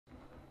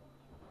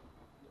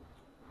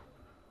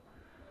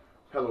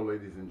Hello,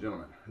 ladies and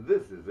gentlemen.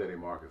 This is Eddie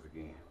Marcus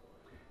again.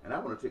 And I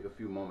want to take a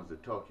few moments to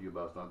talk to you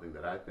about something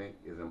that I think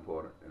is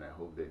important, and I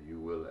hope that you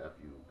will,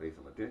 after you pay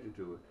some attention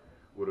to it,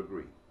 would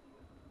agree.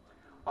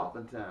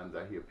 Oftentimes,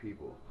 I hear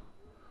people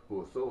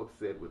who are so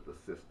upset with the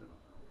system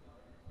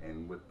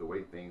and with the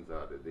way things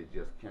are that they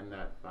just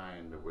cannot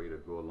find a way to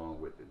go along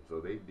with it.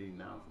 So they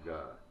denounce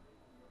God.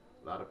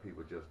 A lot of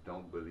people just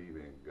don't believe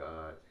in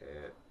God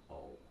at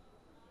all.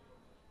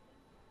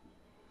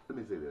 Let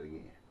me say that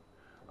again.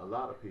 A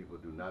lot of people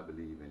do not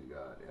believe in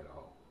God at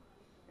all.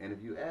 And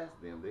if you ask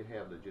them, they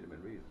have legitimate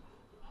reasons.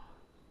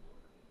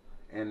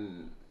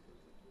 And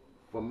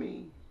for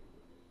me,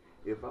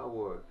 if I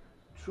were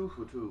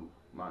truthful to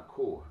my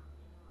core,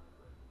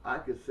 I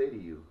could say to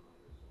you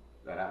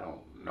that I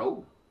don't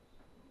know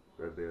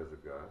that there's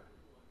a God.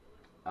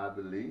 I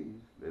believe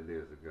that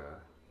there's a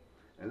God.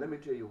 And let me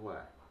tell you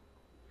why.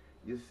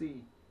 You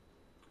see,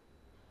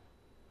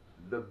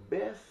 the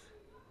best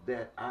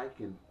that I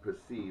can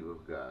perceive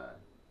of God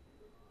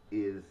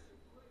is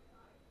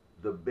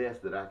the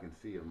best that I can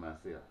see of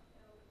myself.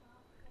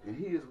 And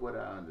here's what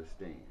I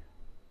understand.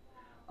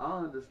 I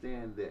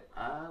understand that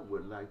I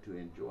would like to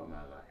enjoy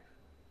my life.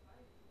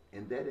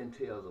 And that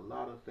entails a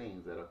lot of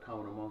things that are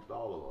common amongst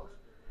all of us,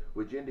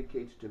 which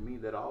indicates to me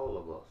that all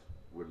of us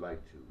would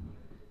like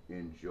to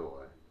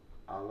enjoy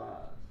our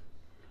lives.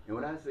 And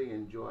when I say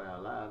enjoy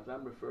our lives,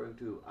 I'm referring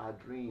to our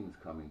dreams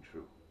coming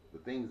true. The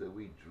things that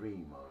we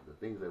dream of, the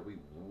things that we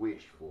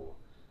wish for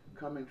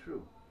coming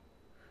true.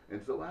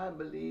 And so I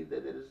believe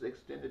that it is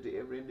extended to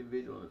every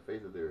individual on the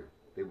face of the earth.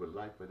 They would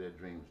like for their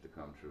dreams to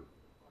come true.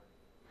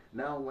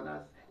 Now,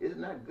 it's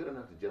not good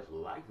enough to just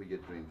like for your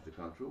dreams to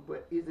come true,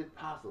 but is it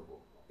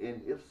possible?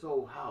 And if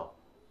so, how?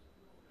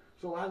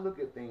 So I look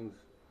at things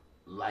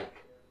like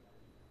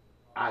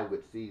I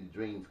would see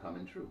dreams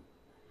coming true.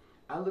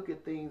 I look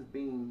at things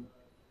being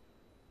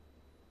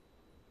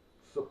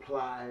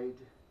supplied,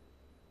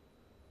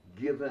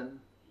 given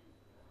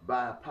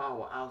by a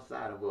power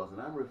outside of us,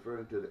 and I'm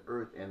referring to the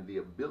earth and the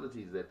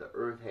abilities that the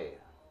earth has.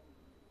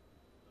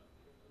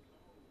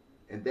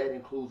 And that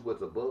includes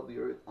what's above the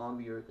earth, on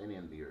the earth, and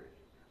in the earth.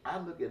 I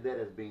look at that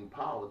as being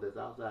power that's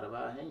outside of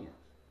our hands.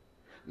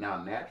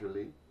 Now,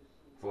 naturally,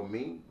 for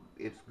me,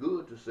 it's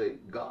good to say,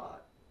 God,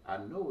 I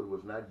know it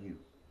was not you.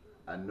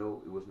 I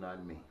know it was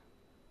not me.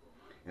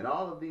 And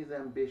all of these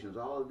ambitions,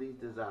 all of these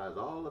desires,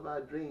 all of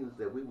our dreams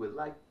that we would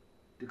like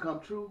to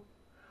come true,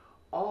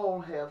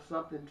 all have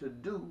something to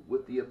do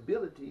with the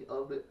ability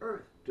of the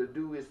earth to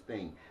do its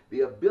thing, the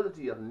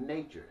ability of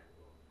nature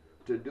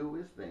to do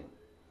its thing.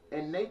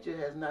 And nature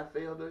has not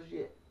failed us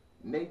yet.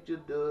 Nature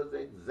does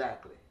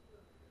exactly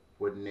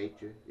what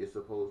nature is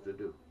supposed to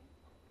do.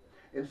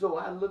 And so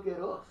I look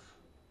at us,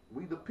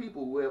 we the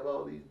people who have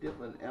all these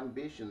different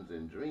ambitions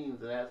and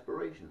dreams and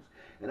aspirations,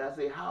 and I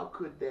say, how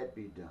could that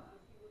be done?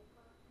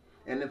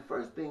 And the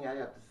first thing I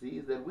have to see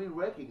is that we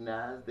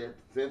recognize that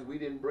since we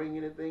didn't bring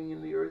anything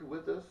in the earth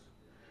with us,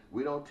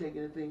 we don't take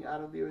anything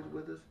out of the earth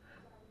with us,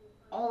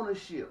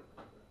 ownership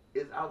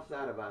is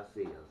outside of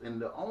ourselves.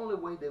 And the only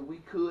way that we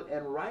could,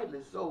 and rightly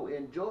so,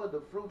 enjoy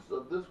the fruits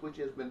of this which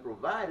has been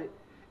provided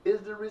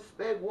is to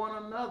respect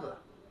one another,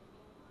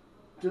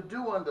 to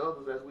do unto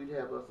others as we'd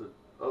have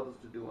others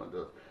to do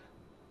unto us.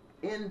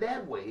 In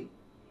that way,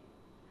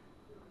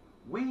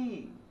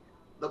 we,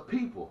 the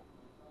people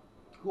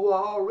who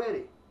are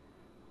already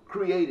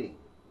creating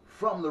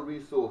from the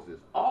resources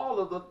all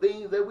of the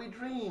things that we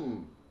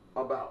dream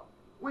about,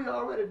 we're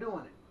already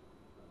doing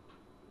it.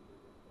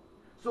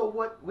 So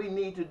what we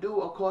need to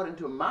do, according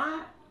to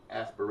my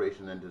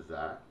aspiration and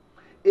desire,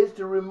 is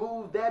to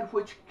remove that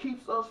which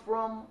keeps us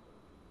from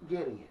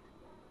getting it.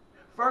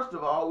 First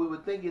of all, we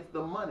would think it's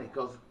the money,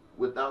 because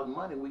without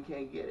money we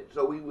can't get it.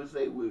 So we would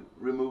say we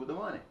remove the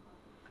money.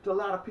 To a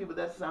lot of people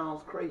that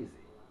sounds crazy.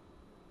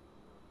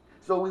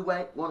 So we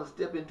might want to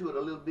step into it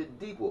a little bit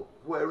deeper,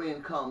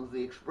 wherein comes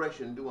the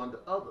expression do unto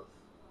others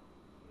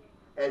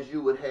as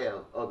you would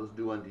have others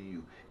do unto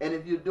you. And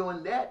if you're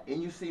doing that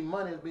and you see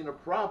money as being a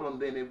problem,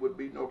 then it would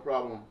be no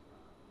problem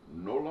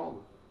no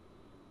longer,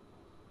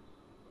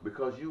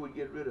 because you would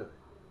get rid of it.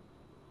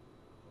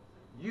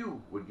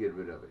 You would get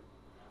rid of it.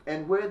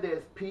 And where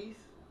there's peace,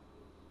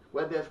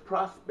 where there's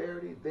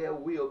prosperity, there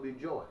will be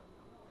joy.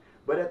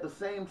 But at the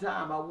same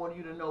time, I want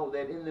you to know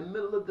that in the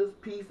middle of this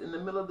peace, in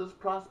the middle of this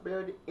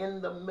prosperity,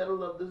 in the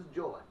middle of this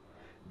joy,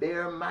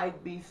 there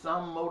might be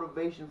some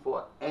motivation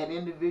for an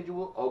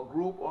individual or a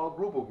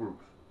group of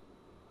groups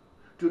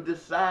to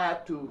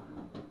decide to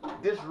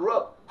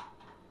disrupt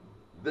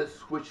this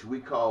which we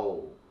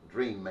call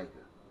dream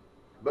maker,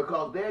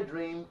 because their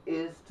dream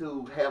is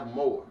to have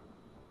more.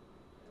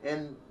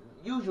 And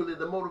usually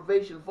the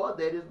motivation for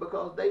that is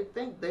because they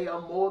think they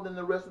are more than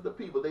the rest of the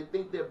people. They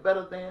think they're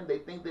better than, they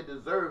think they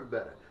deserve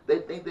better. They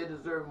think they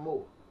deserve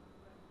more.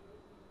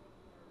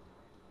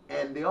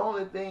 And the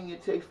only thing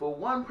it takes for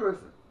one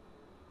person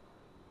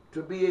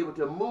to be able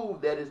to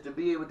move that is to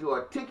be able to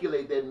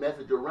articulate that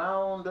message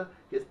around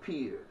his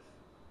peers.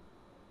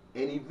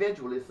 And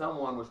eventually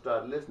someone will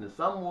start listening.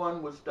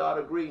 Someone will start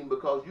agreeing,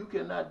 because you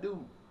cannot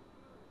do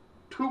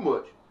too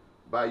much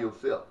by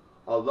yourself.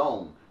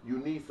 alone. You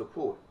need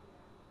support.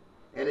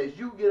 And as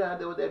you get out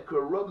there with that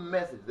corrupt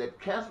message, that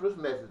cancerous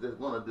message that's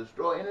going to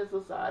destroy any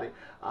society,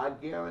 I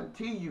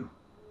guarantee you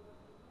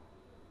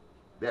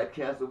that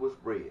cancer will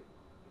spread.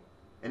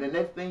 And the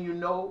next thing you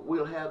know,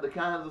 we'll have the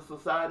kinds of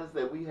societies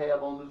that we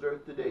have on this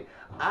earth today.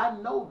 I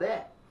know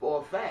that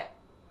for a fact.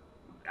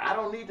 I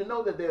don't need to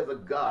know that there's a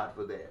God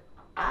for that.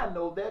 I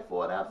know that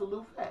for an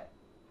absolute fact.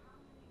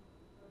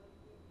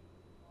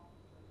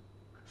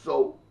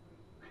 So,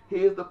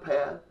 here's the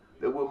path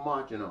that we're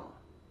marching on.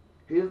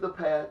 Here's the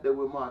path that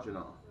we're marching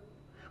on.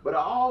 But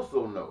I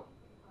also know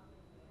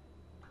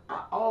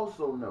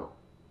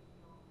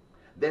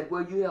that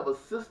where you have a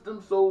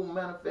system so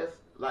manifest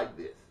like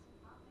this,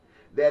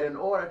 that in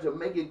order to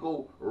make it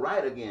go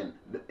right again,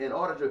 in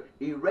order to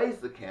erase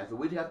the cancer,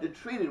 we'd have to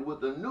treat it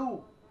with a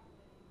new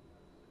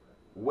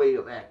way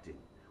of acting.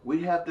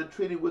 We have to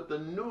treat it with a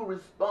new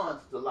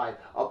response to life,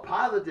 a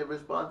positive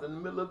response in the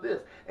middle of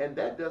this. And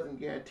that doesn't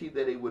guarantee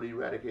that it would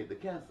eradicate the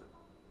cancer.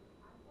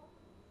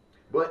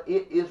 But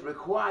it is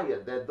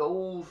required that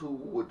those who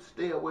would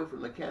stay away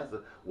from the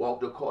cancer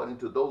walked according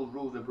to those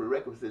rules and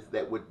prerequisites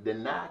that would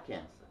deny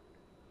cancer.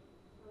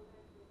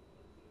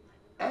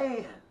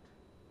 And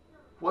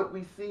what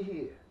we see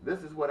here,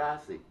 this is what I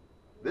see.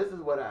 This is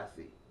what I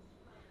see.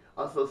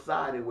 A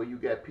society where you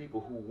got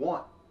people who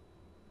want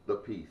the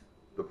peace,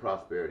 the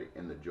prosperity,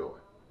 and the joy.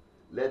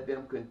 Let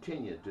them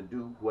continue to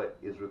do what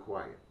is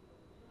required.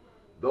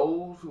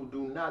 Those who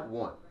do not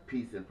want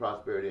peace and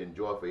prosperity and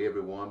joy for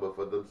everyone but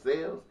for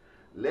themselves,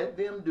 let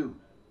them do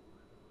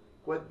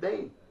what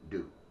they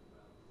do.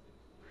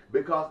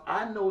 Because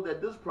I know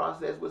that this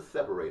process will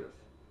separate us.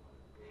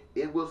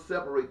 It will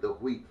separate the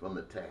wheat from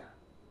the tare.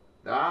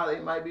 Now, they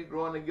might be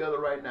growing together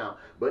right now,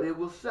 but it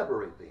will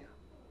separate them.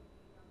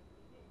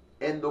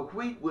 And the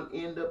wheat will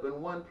end up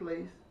in one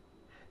place,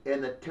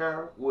 and the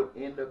tare would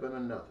end up in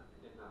another.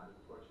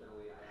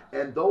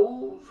 And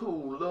those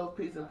who love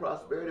peace and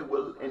prosperity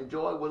will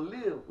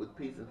live with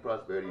peace and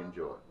prosperity and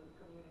joy.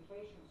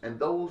 And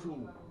those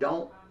who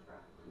don't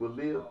will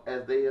live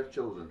as they have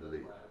chosen to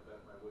live.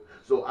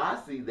 So I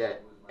see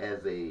that as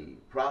a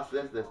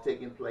process that's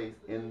taking place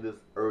in this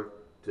earth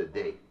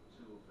today.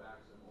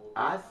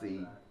 I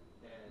see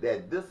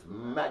that this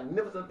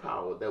magnificent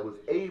power that was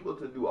able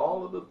to do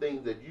all of the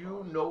things that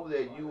you know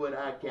that you and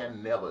I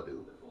can never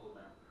do,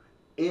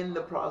 in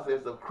the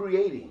process of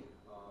creating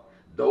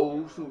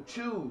those who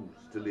choose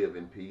to live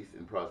in peace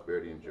and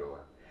prosperity and joy,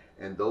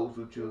 and those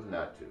who choose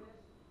not to.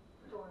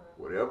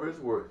 Whatever it's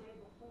worth.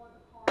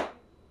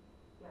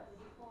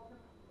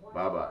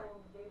 Bye-bye.